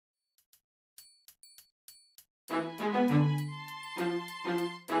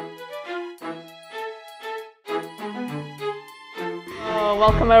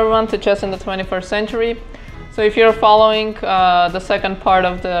welcome everyone to Chess in the 21st Century. So if you're following, the second part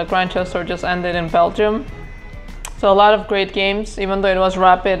of the Grand Chess Tour just ended in Belgium. So a lot of great games, even though it was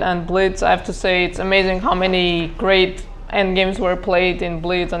Rapid and Blitz. I have to say it's amazing how many great endgames were played in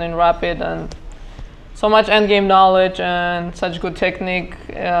Blitz and in Rapid, and so much endgame knowledge and such good technique,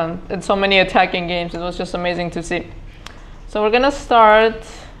 and so many attacking games. It was just amazing to see. So we're gonna start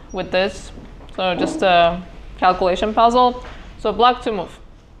with this. So just a calculation puzzle. So black to move.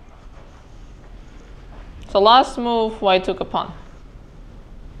 So last move, white took a pawn.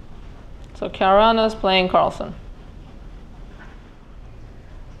 So Caruana is playing Carlsen.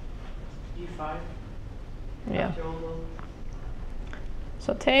 E5. Yeah.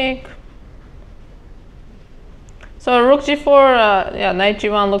 So take. So rook g4, yeah, knight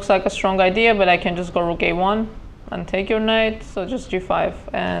g1 looks like a strong idea, but I can just go rook a1 and take your knight. So just g5,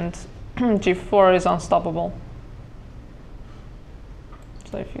 and g4 is unstoppable.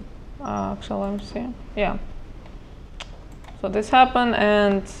 So if you, actually, let me see. Yeah. So this happened,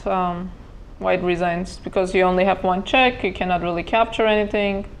 and white resigns because you only have one check. You cannot really capture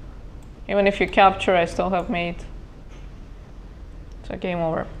anything. Even if you capture, I still have mate. So game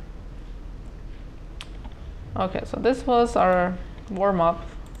over. Okay, so this was our warm-up.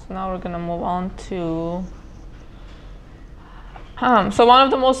 So now we're gonna move on to. So one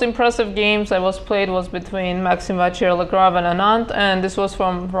of the most impressive games that was played was between Maxime, Vachier-Lagrave and Anand, and this was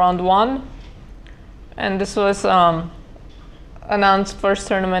from round 1. And this was Anand's first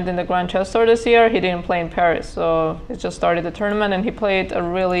tournament in the Grand Chess Tour this year. He didn't play in Paris, so he just started the tournament, and he played a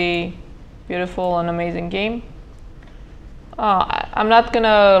really beautiful and amazing game. I'm not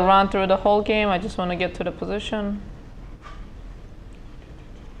gonna run through the whole game. I just want to get to the position.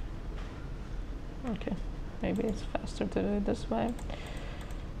 Okay. Maybe it's faster to do it this way.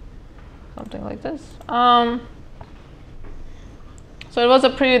 Something like this. So it was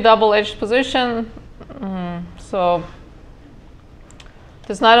a pretty double-edged position. So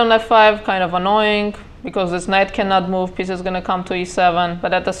this knight on f5, kind of annoying, because this knight cannot move. Piece is going to come to e7,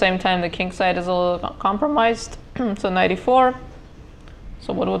 but at the same time the king side is a little compromised. So knight e4.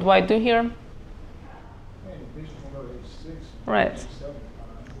 So what would white do here? Right.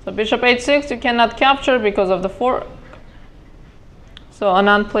 So bishop h6, you cannot capture because of the fork. So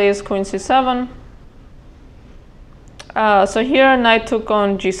Anand plays queen c7. So here knight took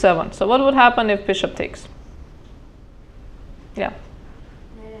on g7. So what would happen if bishop takes? Yeah.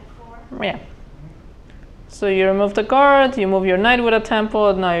 Yeah. So you remove the guard, you move your knight with a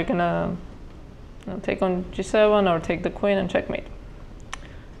tempo. Now you're gonna take on g7 or take the queen and checkmate.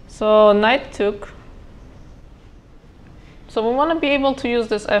 So knight took. So we want to be able to use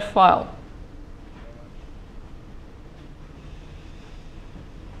this f file.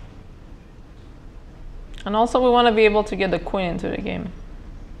 And also we want to be able to get the queen into the game.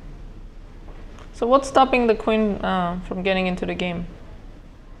 So what's stopping the queen from getting into the game?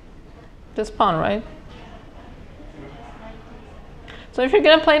 This pawn, right? So if you're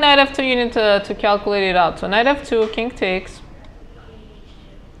going to play knight f2, you need to calculate it out. So knight f2, king takes.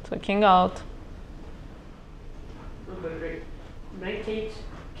 So king out. Knight takes,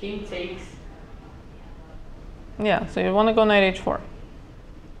 king takes. Yeah, so you want to go knight h4.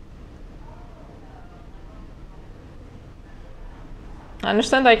 I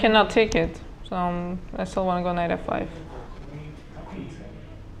understand I cannot take it, so I still want to go knight f5.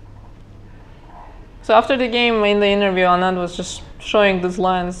 So after the game, in the interview, Anand was just showing these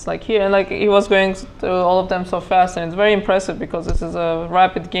lines like here, and like he was going through all of them so fast, and it's very impressive because this is a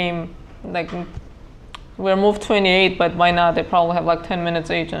rapid game. Like we're move 28, but by now they probably have like 10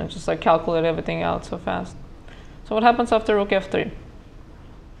 minutes each, and just like calculate everything out so fast. So what happens after rook f3?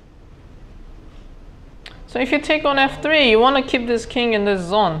 So if you take on f3, you want to keep this king in this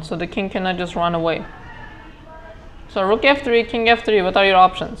zone, so the king cannot just run away. So rook f3, king f3, what are your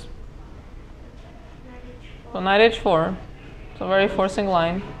options? So knight h4, so very forcing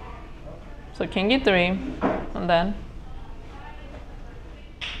line. So king e3, and then.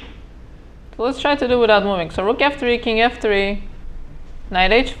 So let's try to do without moving. So rook f3, king f3,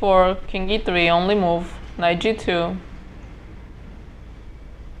 knight h4, king e3, only move, knight g2.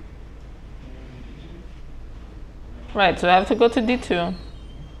 Right, so I have to go to d2.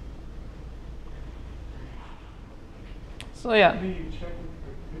 So yeah.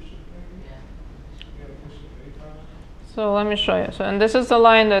 So let me show you. So, and this is the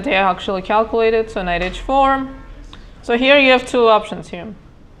line that he actually calculated. So knight h4. So here you have two options here.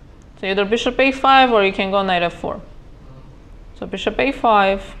 So either bishop a5 or you can go knight f4. So bishop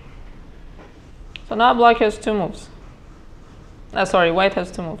a5. So now black has two moves. Sorry, white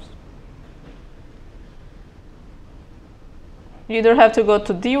has two moves. you either have to go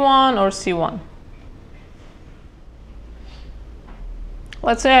to d1 or c1.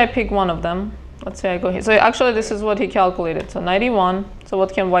 Let's say I pick one of them. Let's say I go here. So actually this is what he calculated. So knight e1. So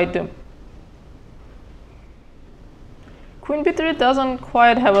what can white do? Queen b3 doesn't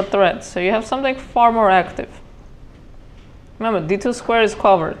quite have a threat. So you have something far more active. Remember, d2 square is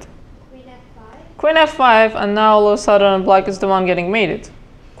covered. Queen f5? Queen f5, and now all of a sudden black is the one getting mated.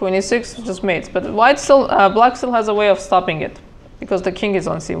 Queen e6 just mates. But black still has a way of stopping it, because the king is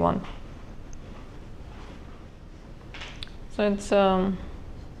on c1. So it's kind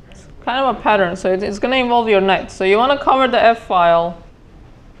of a pattern. So it's going to involve your knight. So you want to cover the f file.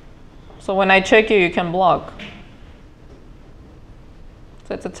 So when I check you, you can block.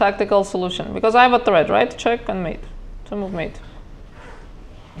 So it's a tactical solution. Because I have a threat, right? Check and mate. To move mate.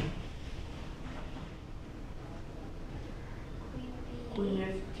 Queen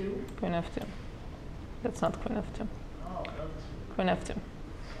f2. Queen f2. That's not queen f2. Queen f2.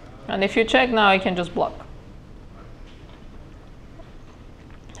 And if you check now, I can just block.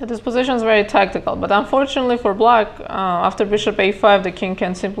 So this position is very tactical, but unfortunately for black, after bishop a5, the king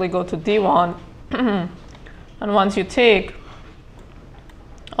can simply go to d1. And once you take,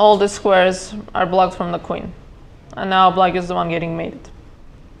 all the squares are blocked from the queen. And now black is the one getting mated.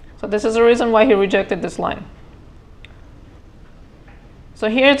 So this is the reason why he rejected this line. So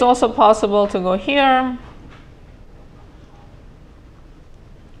here it's also possible to go here.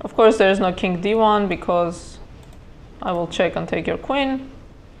 Of course, there is no king d1 because I will check and take your queen.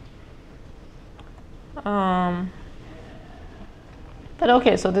 But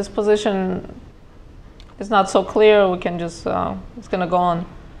okay, so this position is not so clear. We can just, it's going to go on.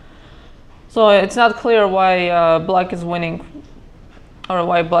 So it's not clear why black is winning or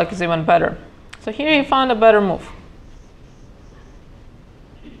why black is even better. So here he found a better move.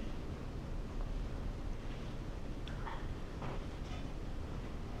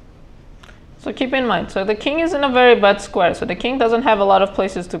 So keep in mind, so the king is in a very bad square. So the king doesn't have a lot of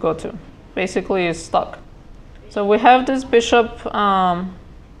places to go to. Basically is stuck. So we have this bishop, we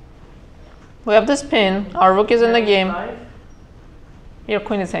have this pin, our rook is in the game. Your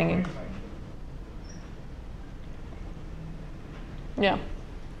queen is hanging. Yeah.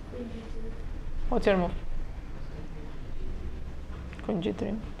 What's your move? Queen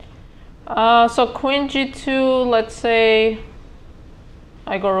g3. So queen g2, let's say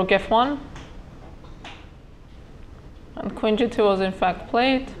I go rook f1. And queen g2 was in fact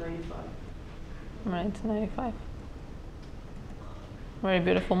played. 95. Right, 95. Very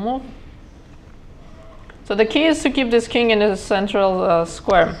beautiful move. So the key is to keep this king in the central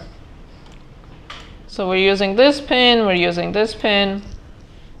square. So we're using this pin, we're using this pin.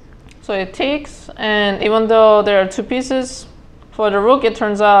 So it takes, and even though there are two pieces, for the rook it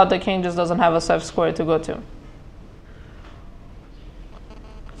turns out the king just doesn't have a safe square to go to.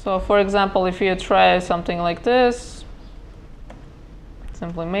 So for example, if you try something like this,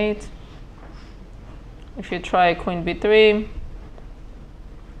 simply mate. If you try queen b3,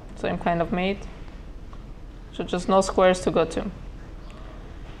 same kind of mate. So just no squares to go to.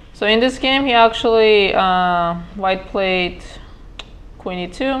 So in this game, he actually white played queen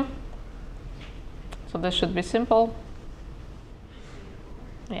e2. So this should be simple.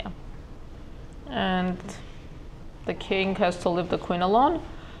 Yeah. And the king has to leave the queen alone.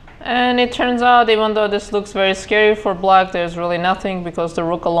 And it turns out, even though this looks very scary for black, there's really nothing because the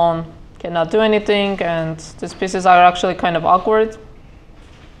rook alone cannot do anything, and these pieces are actually kind of awkward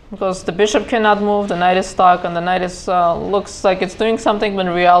because the bishop cannot move, the knight is stuck, and the knight is looks like it's doing something, but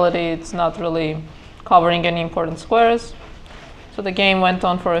in reality it's not really covering any important squares. So the game went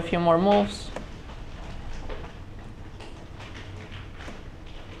on for a few more moves.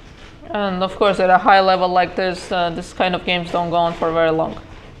 And of course, at a high level like this, this kind of games don't go on for very long.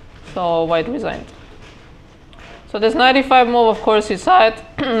 So white resigned. So this 95 move, of course, he saw it.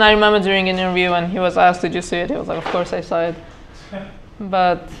 And I remember during an interview when he was asked, did you see it? He was like, of course I saw it.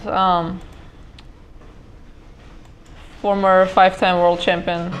 But former 5-time world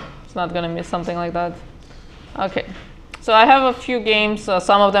champion is not going to miss something like that. Okay. So I have a few games.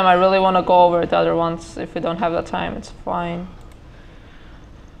 Some of them I really want to go over. The other ones, if we don't have the time, it's fine.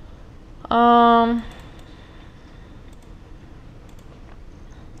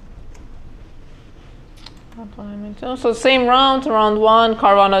 So same round, round one.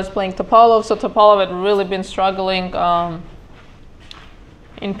 Caruana is playing Topalov. So Topalov had really been struggling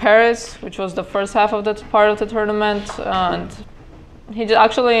in Paris, which was the first half of that part of the tournament. And he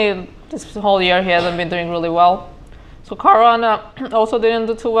actually, this whole year, he hasn't been doing really well. So Caruana also didn't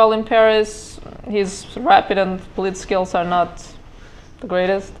do too well in Paris. His rapid and blitz skills are not the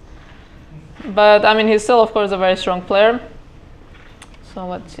greatest. But I mean, he's still, of course, a very strong player. So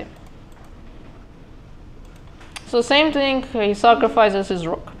let's see. So same thing, he sacrifices his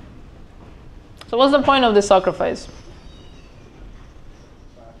rook. So what's the point of this sacrifice?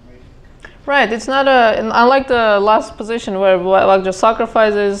 Right, it's not unlike the last position where Black just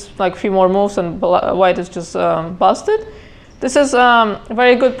sacrifices like a few more moves and White is just busted. This is a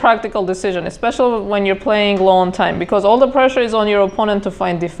very good practical decision, especially when you're playing low on time, because all the pressure is on your opponent to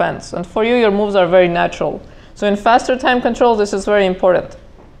find defense. And for you, your moves are very natural. So in faster time control, this is very important.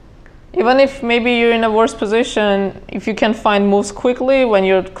 Even if maybe you're in a worse position, if you can find moves quickly when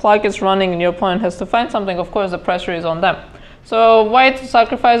your clock is running and your opponent has to find something, of course, the pressure is on them. So White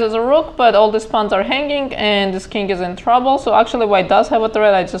sacrifices a rook, but all these pawns are hanging and this king is in trouble. So actually White does have a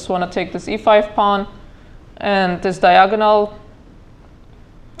threat. I just want to take this e5 pawn. And this diagonal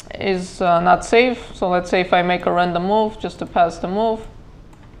is not safe. So let's say if I make a random move just to pass the move.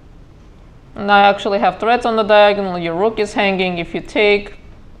 And I actually have threats on the diagonal. Your rook is hanging. If you take,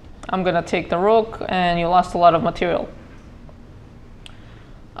 I'm going to take the rook, and you lost a lot of material.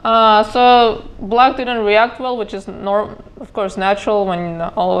 So Black didn't react well, which is, of course, natural when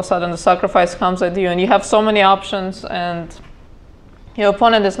all of a sudden the sacrifice comes at you and you have so many options and your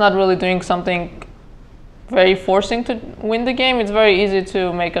opponent is not really doing something very forcing to win the game. It's very easy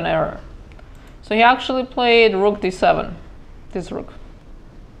to make an error. So he actually played rook d7, this rook.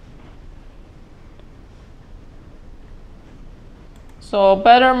 So a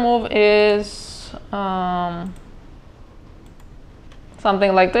better move is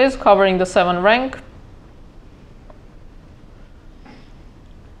something like this, covering the 7 rank.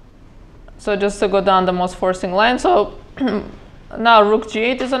 So just to go down the most forcing line. So now rook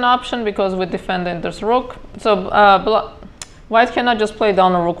g8 is an option because we defended this rook. So White cannot just play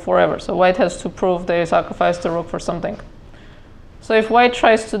down a rook forever. So White has to prove they sacrificed the rook for something. So if White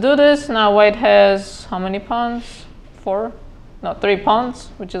tries to do this, now White has how many pawns? 3 pawns,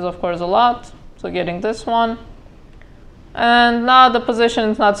 which is of course a lot. So getting this one. And now the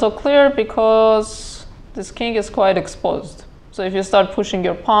position is not so clear because this king is quite exposed. So if you start pushing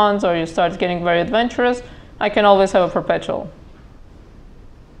your pawns or you start getting very adventurous, I can always have a perpetual.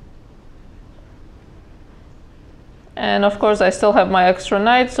 And of course I still have my extra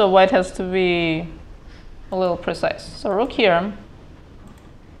knight, so White has to be a little precise. So rook here.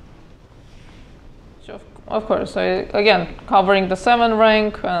 So of course, again, covering the 7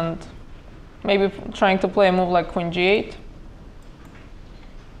 rank and maybe trying to play a move like queen g8.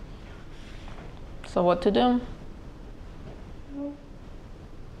 So what to do?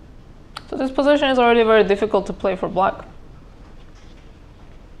 So this position is already very difficult to play for Black.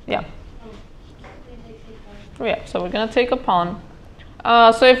 Yeah. Yeah, so we're going to take a pawn.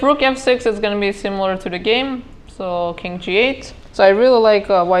 So if rook f6 is going to be similar to the game. So king g8. So I really like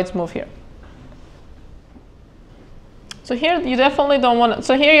White's move here. So here you definitely don't want to,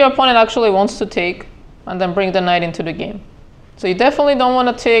 so here your opponent actually wants to take and then bring the knight into the game. So you definitely don't want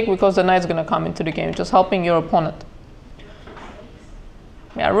to take because the knight's going to come into the game, just helping your opponent.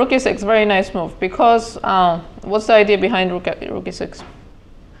 Yeah, rook e6, very nice move because what's the idea behind rook e6?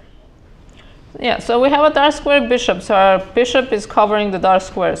 Yeah, so we have a dark square bishop, so our bishop is covering the dark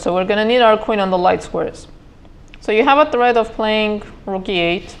square, so we're going to need our queen on the light squares. So you have a threat of playing rook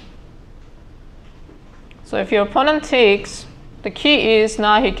e8. So if your opponent takes, the key is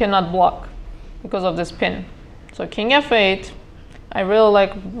now he cannot block because of this pin. So king f8, I really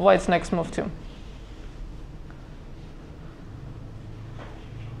like White's next move too.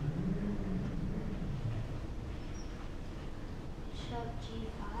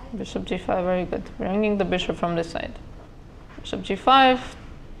 Bishop g5, very good. Bringing the bishop from this side. Bishop g5,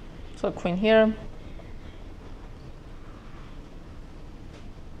 so queen here.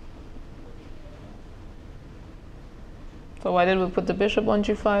 So why did we put the bishop on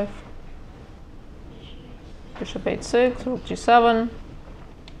g5? Bishop h6, rook g7.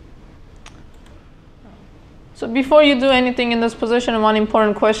 So before you do anything in this position, one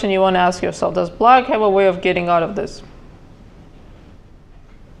important question you want to ask yourself, does Black have a way of getting out of this?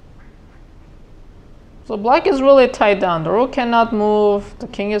 So Black is really tied down. The rook cannot move, the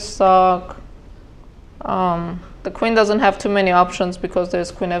king is stuck. The queen doesn't have too many options because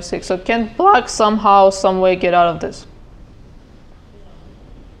there's queen f6. So can Black somehow, some way get out of this?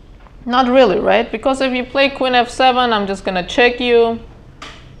 Not really, right? Because if you play queen f7, I'm just going to check you,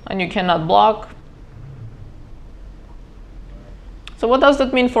 and you cannot block. So what does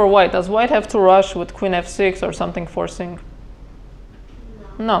that mean for White? Does White have to rush with queen f6 or something forcing?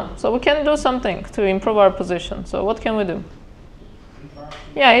 No. So we can do something to improve our position. So what can we do?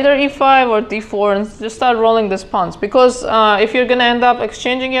 Yeah, either e5 or d4 and just start rolling these pawns. Because if you're going to end up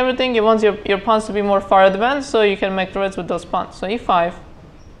exchanging everything, you want your pawns to be more far advanced so you can make threats with those pawns. So e5.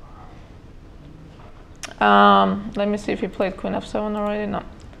 Let me see if he played queen f7 already. No.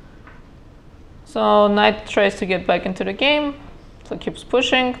 So knight tries to get back into the game. So keeps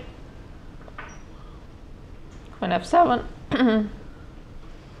pushing. Queen f7.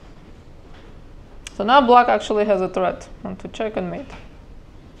 So now black actually has a threat. Want to check and mate.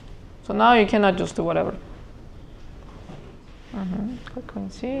 So now you cannot just do whatever. Queen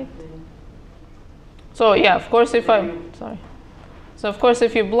c8. So yeah, of course if So of course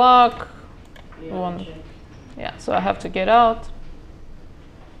if you block, yeah, so I have to get out.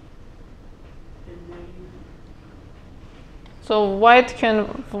 So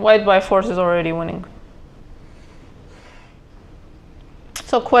white by force is already winning.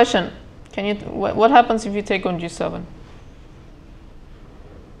 So question, what happens if you take on g7?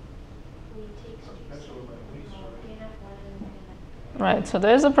 Right, so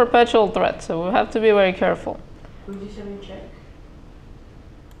there's a perpetual threat, so we have to be very careful. g7 check.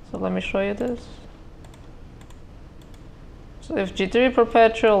 So let me show you this. So if g3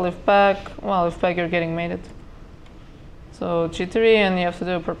 perpetual, if back, well, if back you're getting mated. So g3 and you have to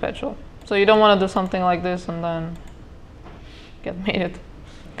do a perpetual. So you don't want to do something like this and then get mated.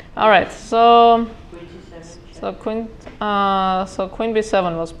 All right, so queen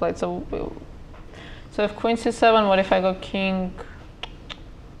b7 was played. So if queen c7, what if I go king?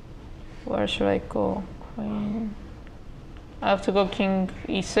 Where should I go? Queen. I have to go king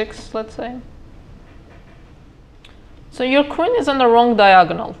e6, let's say. So your queen is on the wrong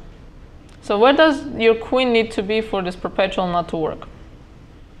diagonal. So where does your queen need to be for this perpetual not to work?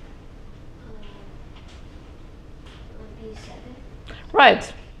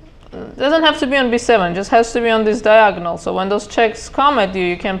 Right. It doesn't have to be on b7, just has to be on this diagonal. So when those checks come at you,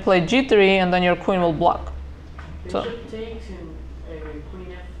 you can play g3 and then your queen will block. Bishop takes and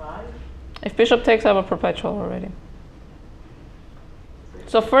queen f5? If bishop takes, I have a perpetual already.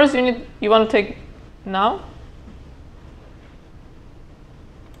 So first you want to take now?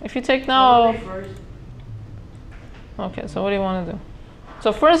 If you take now... Okay, so what do you want to do?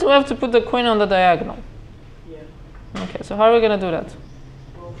 So first we have to put the queen on the diagonal. Yeah. Okay, so how are we going to do that?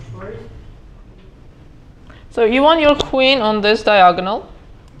 Well, first... So you want your queen on this diagonal.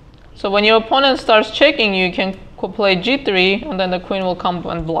 So when your opponent starts checking, you can play g3 and then the queen will come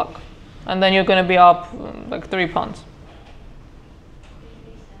and block. And then you're going to be up like 3 pawns.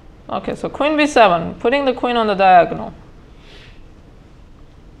 Okay, so queen b7, putting the queen on the diagonal.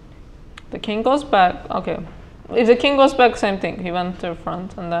 The king goes back. Okay, if the king goes back, same thing. He went to the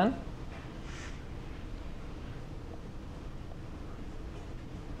front and then.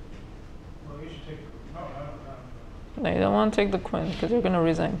 Well, you should take. No, you don't want to take the queen because you're going to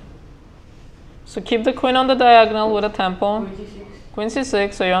resign. So keep the queen on the diagonal with a tempo. Queen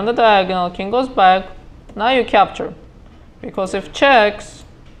c6, so you're on the diagonal. King goes back. Now you capture, because if checks,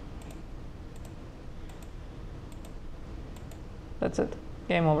 that's it.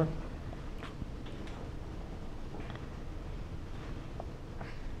 Game over.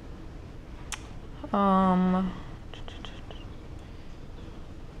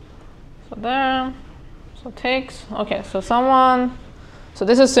 So there, so takes, okay, so so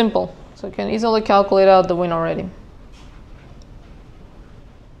this is simple. So you can easily calculate out the win already.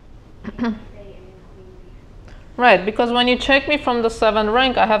 Right, because when you check me from the 7th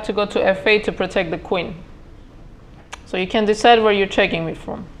rank, I have to go to f8 to protect the queen. So you can decide where you're checking me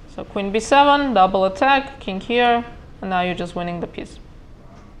from. So queen b7, double attack, king here, and now you're just winning the piece.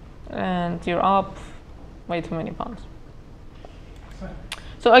 And you're up way too many pawns.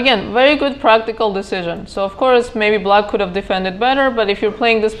 So again, very good practical decision. So of course, maybe black could have defended better, but if you're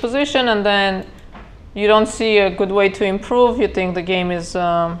playing this position and then you don't see a good way to improve, you think the game is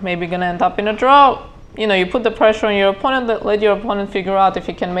maybe going to end up in a draw, you know, you put the pressure on your opponent, let your opponent figure out if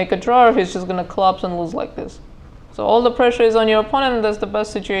he can make a draw or if he's just going to collapse and lose like this. So all the pressure is on your opponent, and that's the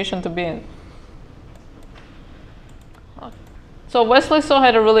best situation to be in. So Wesley still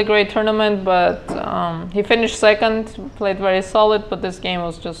had a really great tournament, but he finished 2nd, played very solid, but this game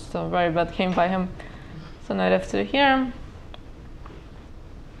was just a very bad game by him. So knight f2 here.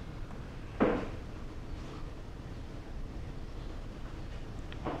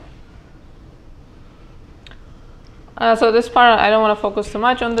 So this part, I don't want to focus too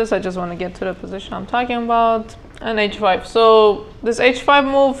much on this. I just want to get to the position I'm talking about. And h5. So this h5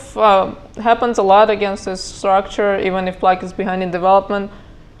 move happens a lot against this structure, even if black is behind in development.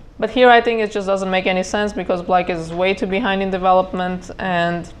 But here I think it just doesn't make any sense because black is way too behind in development.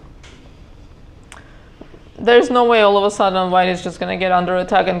 And there's no way all of a sudden white is just going to get under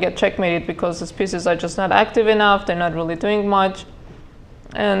attack and get checkmated because his pieces are just not active enough. They're not really doing much.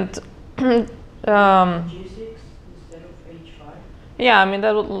 And G6 instead of H5? yeah, I mean,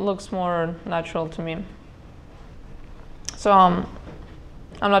 that looks more natural to me. So I'm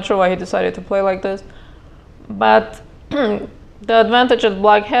not sure why he decided to play like this. But the advantage that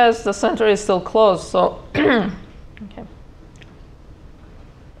black has, the center is still closed. So okay.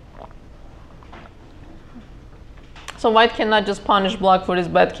 So white cannot just punish black for his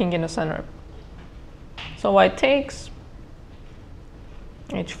bad king in the center. So white takes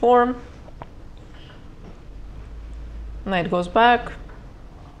h4. Knight goes back.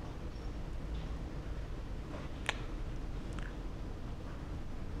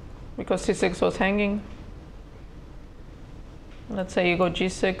 Because c6 was hanging. Let's say you go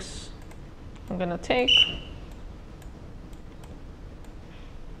g6. I'm gonna take.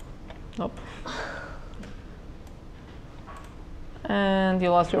 Nope. And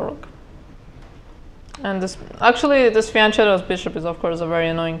you lost your rook. And this, actually, this Fianchetto's bishop is of course a very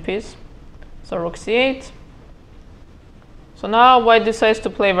annoying piece. So rook c8. So now white decides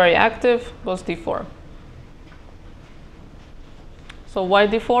to play very active, goes d4. So white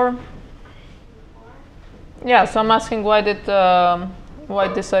d4. Yeah, so I'm asking why did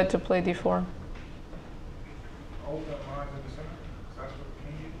white decide to play d4?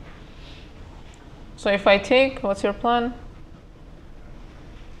 So if I take, what's your plan?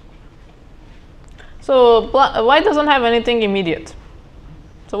 So white doesn't have anything immediate.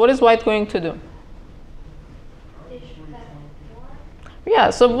 So what is white going to do?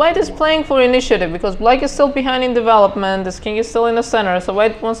 Yeah, so white is playing for initiative because black is still behind in development. This king is still in the center. So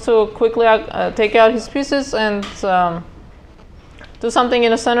white wants to quickly take out his pieces and do something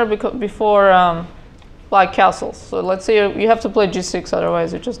in the center before black castles. So let's say you have to play g6,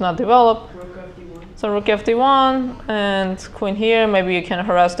 otherwise it's just not developed. Rook fd1. So rook fd1 and queen here. Maybe you can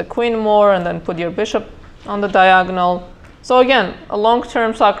harass the queen more and then put your bishop on the diagonal. So again, a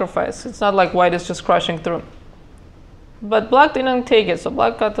long-term sacrifice. It's not like white is just crashing through. But black didn't take it, so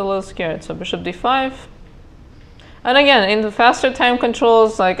black got a little scared. So bishop d5. And again, in the faster time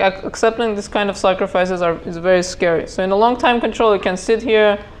controls, like accepting this kind of sacrifices is very scary. So in a long time control, you can sit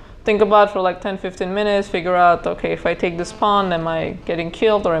here, think about for like 10-15 minutes, figure out, okay, if I take this pawn, am I getting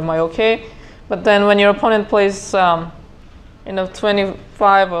killed or am I okay? But then when your opponent plays,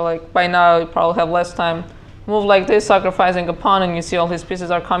 25 or like by now you probably have less time, move like this, sacrificing a pawn, and you see all his pieces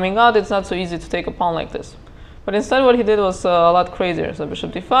are coming out, it's not so easy to take a pawn like this. But instead what he did was a lot crazier. So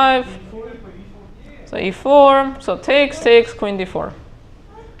bishop d5, so e4, so takes, queen d4.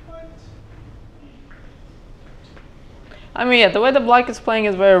 I mean, yeah, the way the black is playing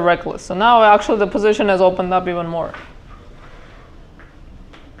is very reckless. So now actually the position has opened up even more.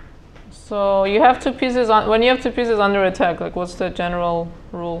 So you have two pieces, when you have two pieces under attack, like what's the general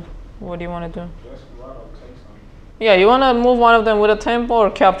rule? What do you want to do? Yeah, you want to move one of them with a tempo or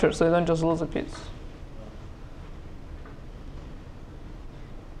capture so you don't just lose a piece.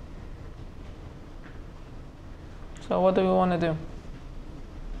 So what do we want to do?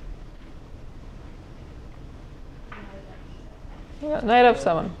 Yeah, knight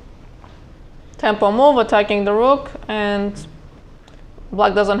f7. Tempo move, attacking the rook, and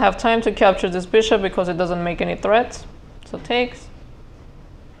black doesn't have time to capture this bishop because it doesn't make any threats. So takes.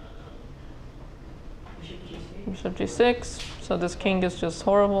 Bishop g6. So this king is just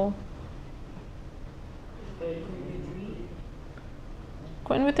horrible.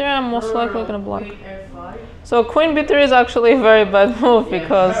 Queen b3, I'm most likely going to block. So queen b3 is actually a very bad move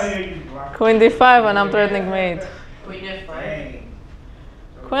because queen d5 and I'm threatening mate. Queen f5.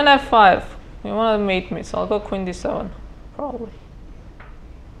 Queen f5. You want to mate me, so I'll go queen d7, probably.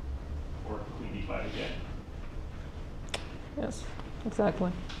 Or queen d5 again. Yes,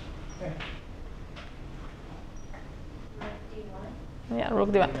 exactly. Yeah, rook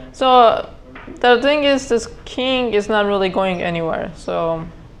d1. So the thing is, this king is not really going anywhere. So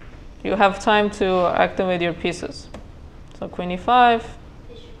you have time to activate your pieces. So queen e5,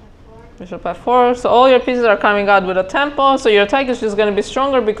 bishop f4. So all your pieces are coming out with a tempo. So your attack is just going to be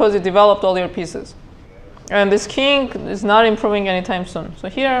stronger because you developed all your pieces. And this king is not improving anytime soon. So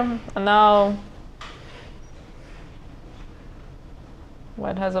here, and now,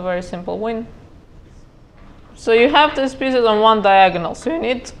 white has a very simple win. So you have these pieces on one diagonal. So you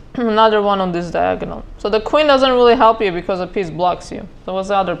need another one on this diagonal. So the queen doesn't really help you because a piece blocks you. So what's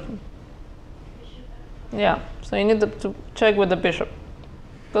the other? Yeah, so you need to check with the bishop.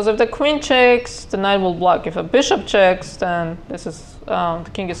 Because if the queen checks, the knight will block. If a bishop checks, then this is the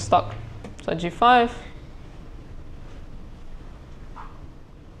king is stuck. So g5.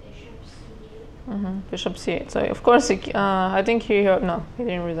 Bishop c8. So of course, I think no, he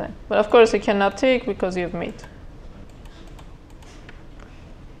didn't resign. But of course, he cannot take because you have mate.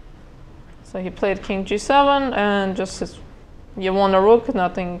 So he played king g7, and you won a rook,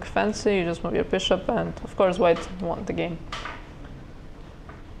 nothing fancy. You just move your bishop, and of course, white won the game.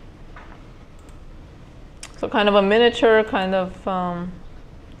 So kind of a miniature, kind of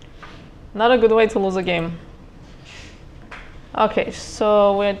not a good way to lose a game. Okay,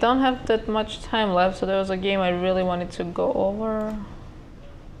 so we don't have that much time left, so there was a game I really wanted to go over.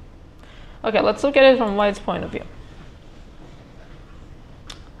 Okay, let's look at it from white's point of view.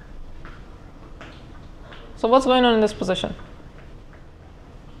 So what's going on in this position?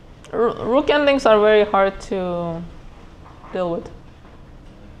 Rook endings are very hard to deal with.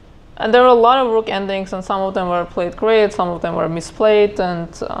 And there were a lot of rook endings, and some of them were played great, some of them were misplayed, and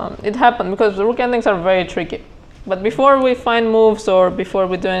it happened because the rook endings are very tricky. But before we find moves or before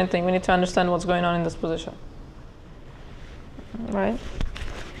we do anything, we need to understand what's going on in this position. Right?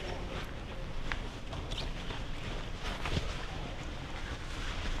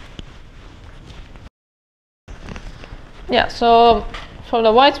 Yeah, so from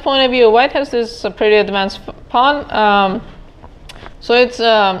the white's point of view, white has this pretty advanced pawn. So it's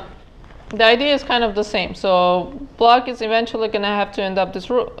the idea is kind of the same. So black is eventually going to have to end up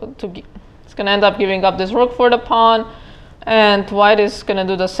this rook. It's going to end up giving up this rook for the pawn, and white is going to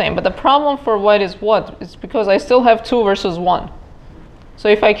do the same. But the problem for white is what? It's because I still have 2 versus 1. So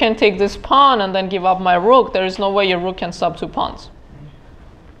if I can take this pawn and then give up my rook, there is no way your rook can sub 2 pawns.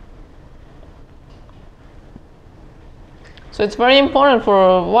 So it's very important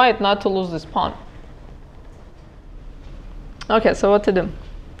for white not to lose this pawn. Okay, so what to do?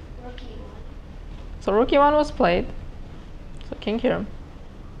 So rook e1 was played. So king here.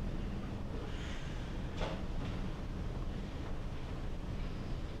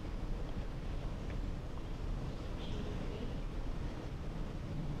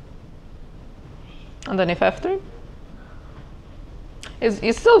 And then if f3.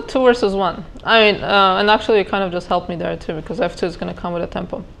 It's still 2 versus 1. I mean, and actually it kind of just helped me there too, because f2 is going to come with a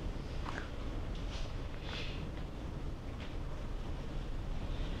tempo.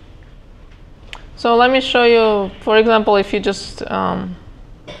 So let me show you, for example, if you just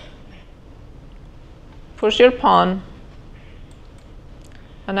push your pawn,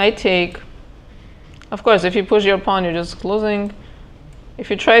 and I take. Of course, if you push your pawn, you're just losing. If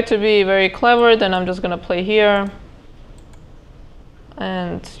you try to be very clever, then I'm just going to play here.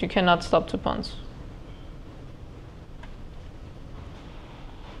 And you cannot stop 2 pawns.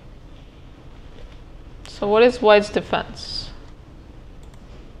 So what is white's defense?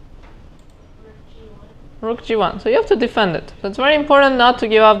 Rook g1. So you have to defend it. So it's very important not to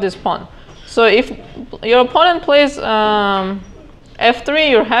give up this pawn. So if your opponent plays f3,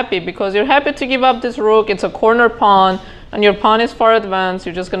 you're happy because you're happy to give up this rook. It's a corner pawn, and your pawn is far advanced.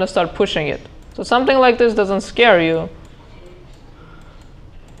 You're just going to start pushing it. So something like this doesn't scare you.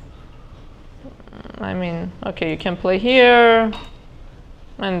 I mean, okay, you can play here,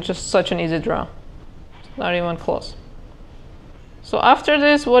 and just such an easy draw. It's not even close. So after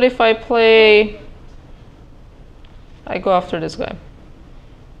this, what if I play? I go after this guy.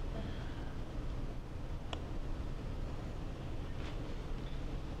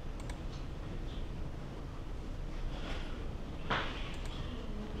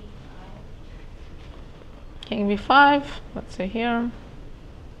 King b5, let's say here.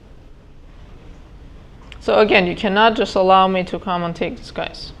 So again, you cannot just allow me to come and take these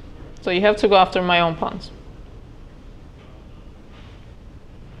guys. So you have to go after my own pawns.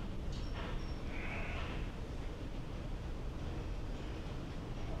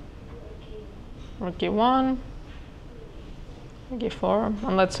 Rook e1, g4,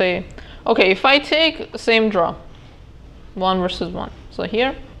 and let's say, okay, if I take, same draw, 1 versus 1. So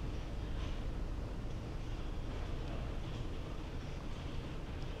here,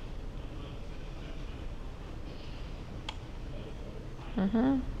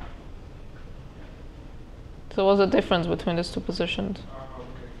 so what's the difference between these 2 positions?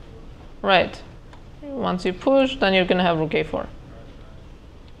 Right. Once you push, then you're going to have rook a4.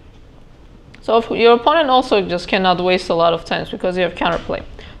 So if your opponent also just cannot waste a lot of times because you have counterplay.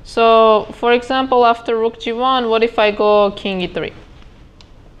 So for example, after rook g1, what if I go king e3?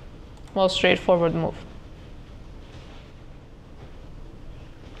 Most straightforward move.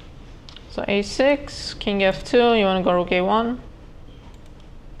 So a6, king f2, you want to go rook a1.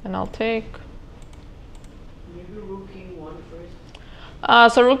 And I'll take. Maybe rook e1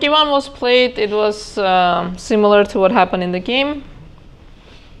 first. So rook e1 was played. It was similar to what happened in the game.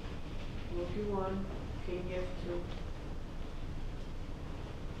 Rook e1, king f2.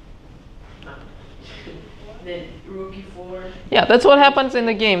 Yeah, that's what happens in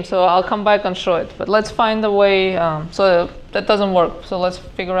the game, so I'll come back and show it. But let's find a way, so that doesn't work. So let's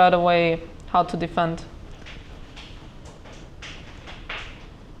figure out a way how to defend.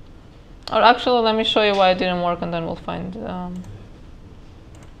 Or actually, let me show you why it didn't work and then we'll find.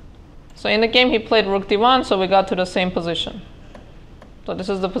 So in the game he played rook d1, so we got to the same position. So this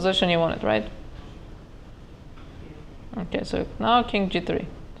is the position you wanted, right? Okay, so now king g3.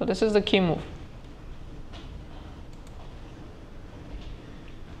 So this is the key move.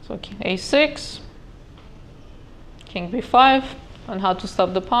 So a6, king b5, and how to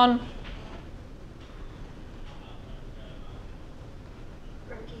stop the pawn.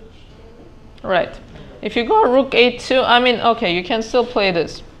 Right. If you go rook a2, I mean, okay, you can still play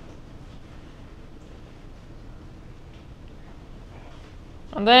this.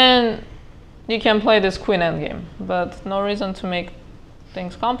 And then you can play this queen endgame, but no reason to make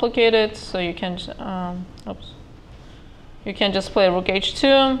things complicated, so you can you can just play rook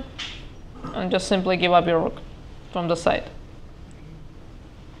h2 and just simply give up your rook from the side.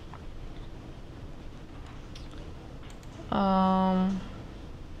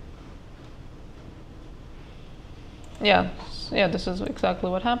 Yeah, this is exactly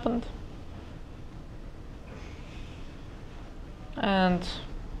what happened. And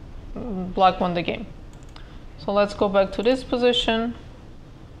black won the game. So let's go back to this position.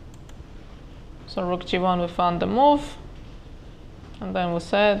 So rook g1, we found the move. And then we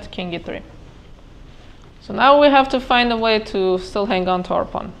said king e3. So now we have to find a way to still hang on to our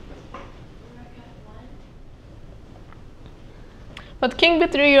pawn. But king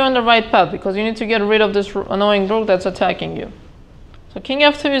b3, you're on the right path because you need to get rid of this annoying rook that's attacking you. So king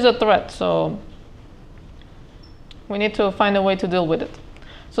f2 is a threat, so we need to find a way to deal with it.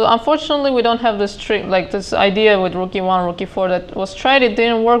 So unfortunately, we don't have this trick, like this idea with rook e1, rook e4 that was tried. It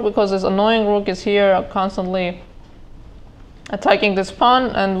didn't work because this annoying rook is here constantly attacking this pawn,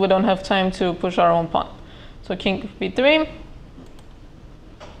 and we don't have time to push our own pawn. So king b3.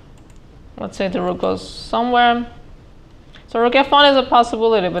 Let's say the rook goes somewhere. So rook f1 is a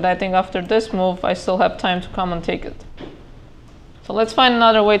possibility, but I think after this move, I still have time to come and take it. So let's find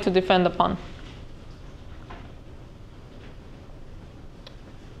another way to defend the pawn.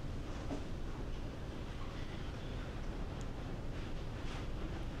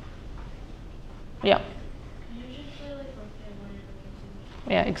 Yeah.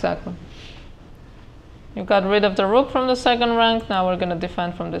 Yeah, exactly. You got rid of the rook from the second rank, now we're going to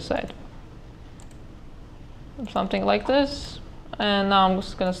defend from this side. Something like this, and now I'm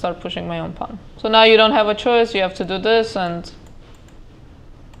just going to start pushing my own pawn. So now you don't have a choice, you have to do this and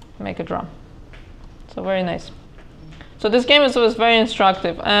make a draw. So very nice. So this game was very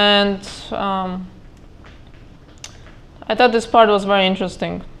instructive, and I thought this part was very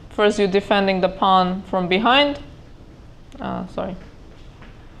interesting. First, you're defending the pawn from behind. Sorry.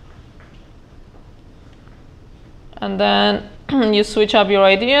 And then you switch up your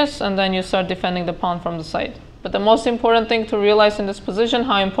ideas, and then you start defending the pawn from the side. But the most important thing to realize in this position,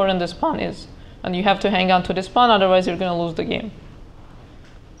 how important this pawn is. And you have to hang on to this pawn, otherwise you're going to lose the game.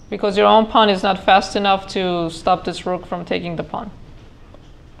 Because your own pawn is not fast enough to stop this rook from taking the pawn.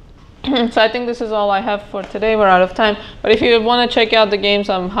 So I think this is all I have for today. We're out of time. But if you want to check out the games,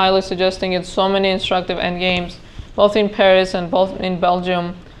 I'm highly suggesting it. So many instructive endgames, both in Paris and both in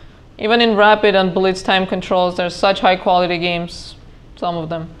Belgium. Even in Rapid and Blitz time controls, there's such high quality games. Some of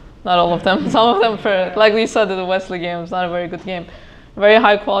them, not all of them. Some of them, like we said, the Wesley game is not a very good game. Very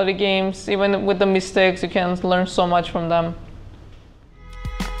high quality games. Even with the mistakes, you can learn so much from them.